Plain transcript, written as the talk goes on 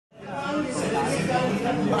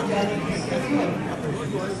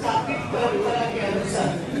स्थापित परंपरा के अनुसार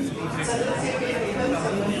सदस्य के वेतन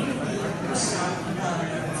संबंधी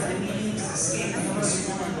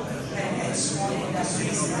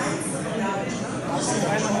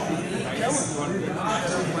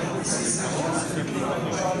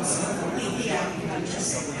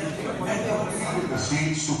the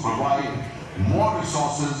states to provide more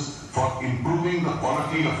resources for improving the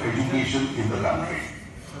quality of education in the country.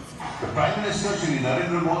 The Prime Minister Shri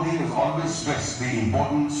Narendra Modi has always stressed the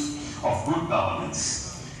importance of good governance.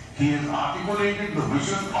 He has articulated the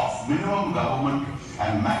vision of minimum government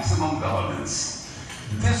and maximum governance.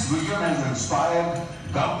 This vision has inspired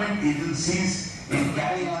government agencies in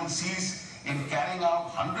carrying out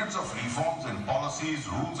hundreds of reforms in policies,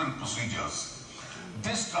 rules and procedures.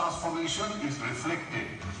 This transformation is reflected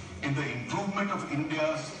in the improvement of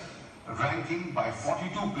India's ranking by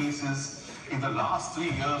 42 places in the last 3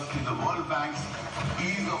 years in the World Bank's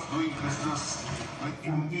ease of doing business with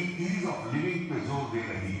ease of living पे जोर दे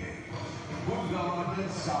रही है। Good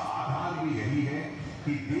governance का आधार भी यही है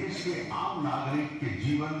कि देश के आम नागरिक के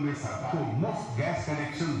जीवन में सरकार को मुफ्त गैस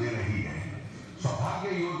कनेक्शन दे रही है। सौभाग्य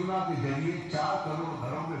योजना के जरिए 4 करोड़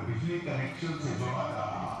घरों में बिजली कनेक्शन से जोड़ा जा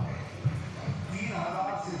रहा है।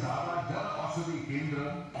 3000 से ज्यादा जन औषधि केंद्र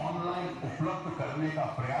ऑनलाइन उपलब्ध करने का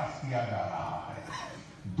प्रयास किया जा रहा है।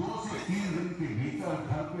 2 से 3 दिन के भीतर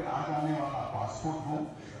घर पे आ जाने वाला पासपोर्ट हो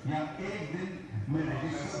या 1 दिन में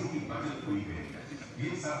रजिस्ट्रेशन की बचत हुई है।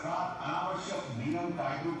 ये सरकार अनावश्यक नियम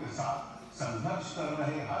कायदों के साथ संघर्ष कर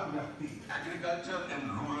रहे हर व्यक्ति agriculture and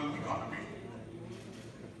rural economy.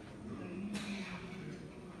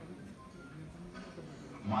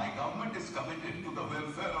 My government is committed to the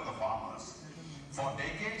welfare of the farmers. For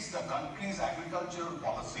decades, the country's agricultural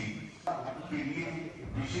policy के लिए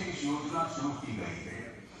विशेष योजना शुरू की गई है।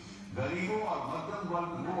 गरीबों और मध्यम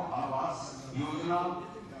वर्ग को आवास योजना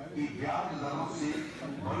की ब्याज दरों से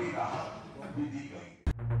बड़ी राहत भी दी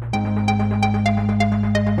गई।